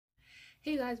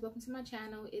Hey guys, welcome to my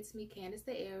channel. It's me, Candace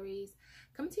the Aries,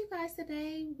 coming to you guys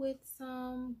today with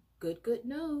some good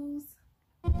news.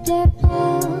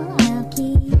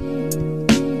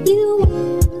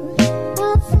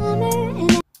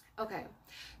 Okay,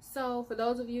 so for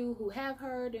those of you who have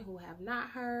heard and who have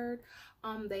not heard,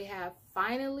 they have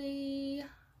finally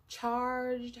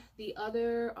charged the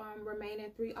other remaining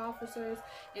 3 officers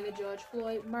in the George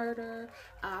Floyd murder.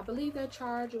 I believe their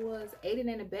charge was aiding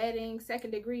and abetting,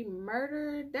 2nd-degree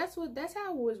murder. That's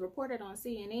how it was reported on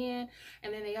CNN.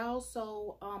 And then they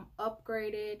also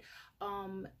upgraded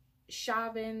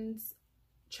Chauvin's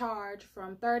charge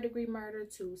from 3rd-degree murder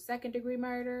to 2nd-degree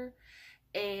murder.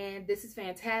 And this is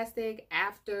fantastic.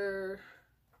 After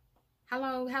how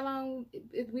long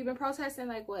we've been protesting?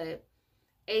 Like what,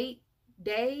 8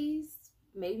 days,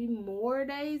 maybe more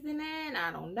days than that,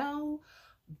 I don't know.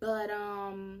 But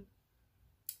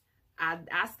I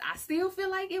still feel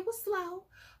like it was slow.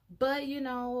 But you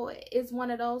know, it's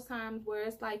one of those times where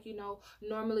it's like, you know,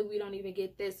 normally we don't even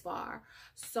get this far.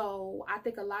 So I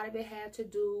think a lot of it had to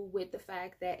do with the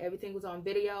fact that everything was on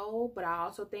video, but I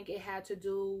also think it had to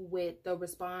do with the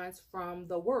response from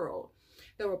the world.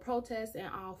 There were protests in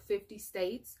all 50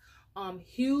 states.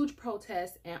 Huge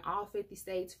protests in all 50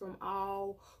 states from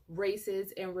all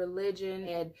races and religion,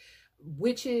 and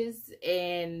witches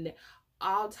and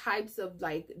all types of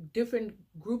like different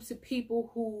groups of people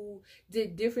who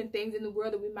did different things in the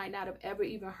world that we might not have ever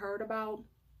even heard about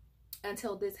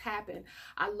until this happened.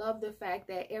 I love the fact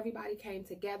that everybody came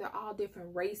together, all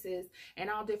different races and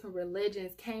all different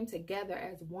religions came together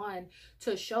as one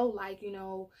to show, like, you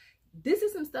know, this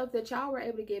is some stuff that y'all were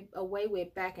able to get away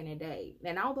with back in the day.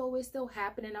 And although it's still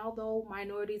happening, although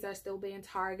minorities are still being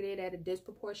targeted at a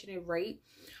disproportionate rate,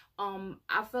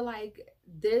 I feel like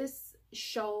this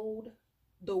showed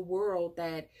the world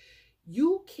that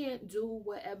you can't do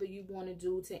whatever you want to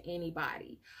do to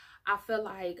anybody. I feel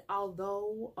like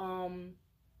although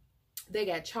they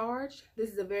got charged, this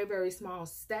is a very, very small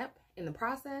step in the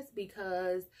process,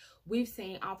 because we've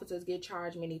seen officers get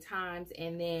charged many times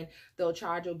and then their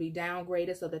charge will be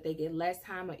downgraded so that they get less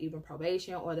time or even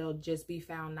probation, or they'll just be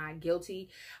found not guilty.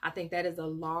 I think that is a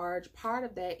large part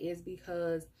of that, is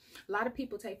because a lot of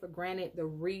people take for granted the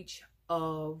reach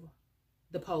of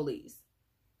the police.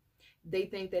 They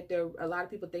think that a lot of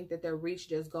people think that their reach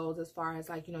just goes as far as,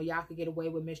 like, you know, y'all could get away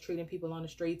with mistreating people on the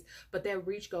streets, but their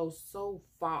reach goes so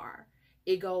far.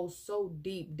 It goes so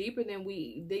deep, deeper than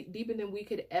we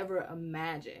could ever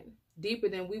imagine, deeper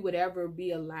than we would ever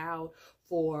be allowed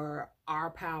for our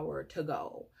power to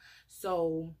go.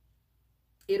 So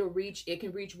it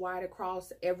can reach wide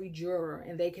across every juror,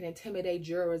 and they can intimidate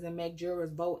jurors and make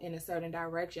jurors vote in a certain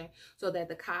direction so that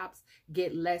the cops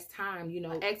get less time. You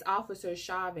know, ex-officer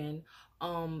Chauvin,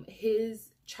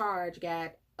 his charge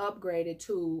got upgraded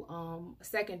to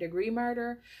 2nd-degree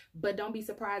murder, but don't be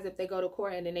surprised if they go to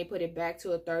court and then they put it back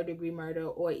to a 3rd-degree murder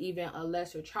or even a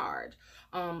lesser charge.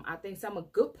 I think some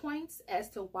of good points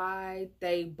as to why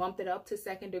they bumped it up to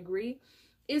 2nd-degree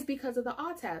is because of the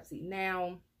autopsy.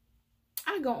 Now,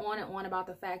 I go on and on about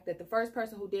the fact that the first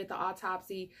person who did the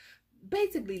autopsy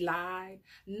basically lied.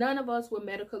 None of us were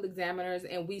medical examiners,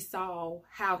 and we saw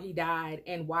how he died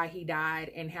and why he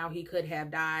died and how he could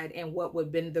have died and what would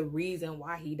have been the reason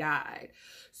why he died.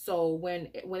 So when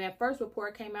that first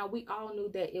report came out, we all knew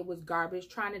that it was garbage,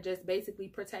 trying to just basically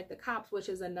protect the cops, which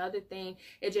is another thing.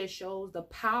 It just shows the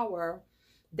power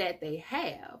that they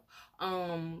have.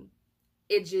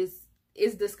 It just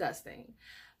is disgusting.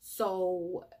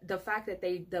 So the fact that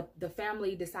the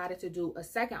family decided to do a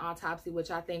second autopsy,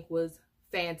 which I think was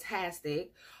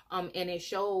fantastic, and it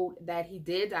showed that he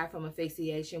did die from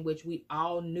asphyxiation, which we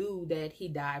all knew that he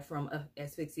died from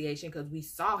asphyxiation because we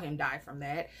saw him die from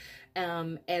that,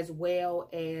 as well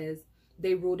as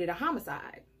they ruled it a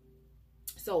homicide.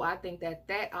 So I think that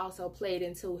that also played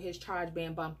into his charge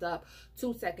being bumped up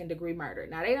to 2nd-degree murder.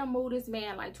 Now, they done moved this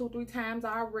man like 2-3 times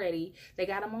already. They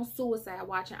got him on suicide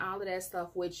watch and all of that stuff,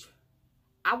 which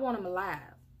I want him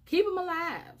alive. Keep him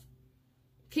alive.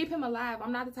 Keep him alive.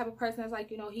 I'm not the type of person that's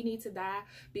like, you know, he needs to die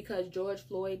because George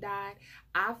Floyd died.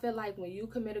 I feel like when you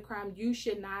commit a crime, you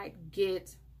should not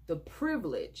get the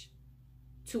privilege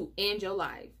to end your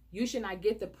life. You should not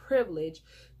get the privilege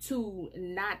to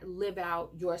not live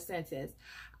out your sentence.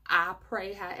 I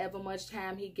pray however much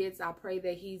time he gets, I pray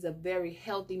that he's a very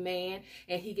healthy man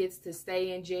and he gets to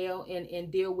stay in jail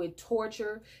and deal with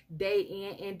torture day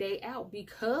in and day out,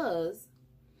 because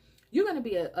you're going to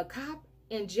be a cop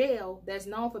in jail that's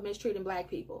known for mistreating black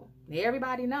people. Now,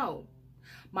 everybody know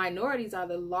minorities are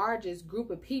the largest group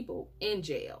of people in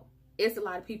jail. It's a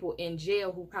lot of people in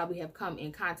jail who probably have come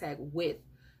in contact with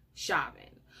Chauvin.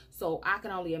 So I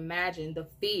can only imagine the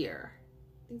fear.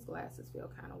 These glasses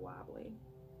feel kind of wobbly.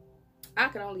 I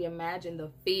can only imagine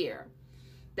the fear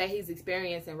that he's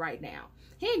experiencing right now.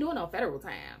 He ain't doing no federal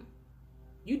time.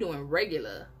 You doing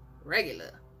regular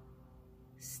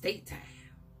state time.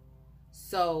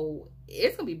 So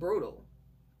it's gonna be brutal.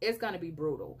 It's gonna be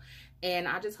brutal. And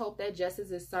I just hope that justice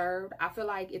is served. I feel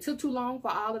like it took too long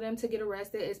for all of them to get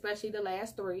arrested, especially the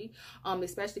last three,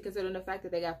 especially considering the fact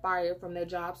that they got fired from their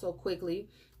job so quickly.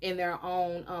 And their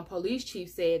own police chief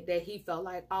said that he felt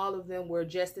like all of them were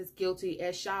just as guilty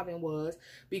as Chauvin was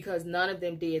because none of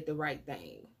them did the right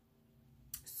thing.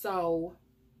 So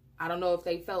I don't know if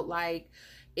they felt like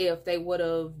if they would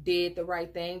have did the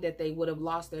right thing that they would have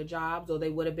lost their jobs or they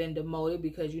would have been demoted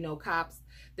because, you know, cops,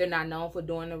 they're not known for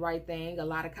doing the right thing. A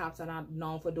lot of cops are not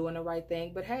known for doing the right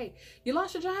thing. But hey, you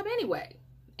lost your job anyway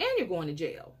and you're going to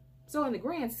jail. So in the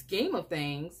grand scheme of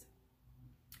things,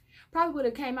 probably would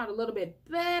have came out a little bit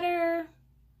better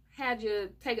had you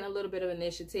taken a little bit of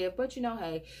initiative. But you know,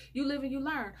 hey, you live and you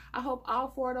learn. I hope all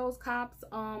four of those cops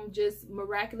just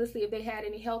miraculously, if they had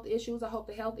any health issues, I hope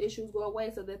the health issues go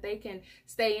away so that they can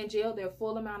stay in jail their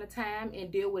full amount of time and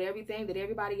deal with everything that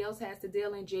everybody else has to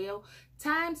deal in jail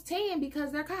times 10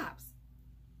 because they're cops.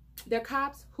 They're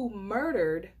cops who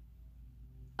murdered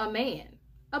a man,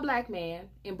 a black man,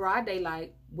 in broad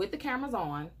daylight with the cameras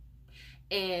on,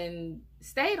 and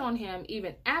stayed on him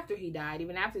even after he died,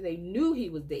 even after they knew he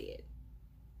was dead,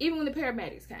 even when the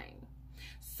paramedics came.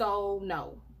 So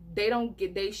no,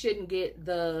 they shouldn't get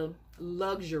the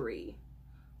luxury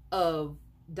of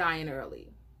dying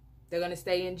early. They're going to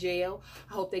stay in jail.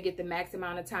 I hope they get the max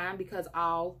amount of time because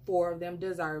all four of them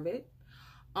deserve it.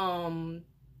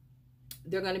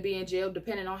 They're going to be in jail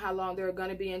depending on how long they're going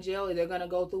to be in jail. They're going to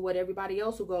go through what everybody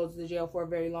else who goes to jail for a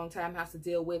very long time has to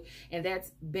deal with, and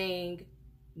that's being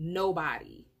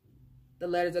nobody. The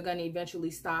letters are going to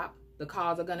eventually stop. The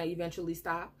calls are going to eventually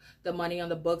stop. The money on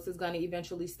the books is going to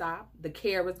eventually stop. The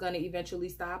care is going to eventually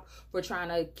stop for trying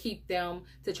to keep them,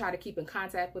 to try to keep in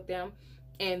contact with them.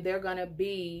 And they're going to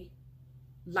be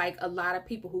like a lot of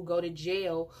people who go to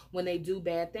jail when they do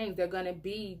bad things. They're going to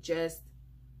be just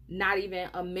not even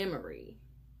a memory.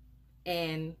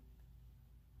 And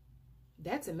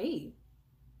that, to me,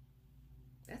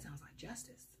 that sounds like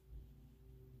justice.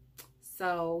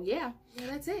 So yeah,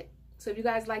 that's it. So if you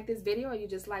guys like this video or you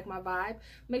just like my vibe,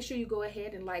 make sure you go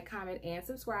ahead and like, comment, and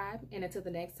subscribe. And until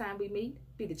the next time we meet,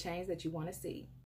 be the change that you want to see.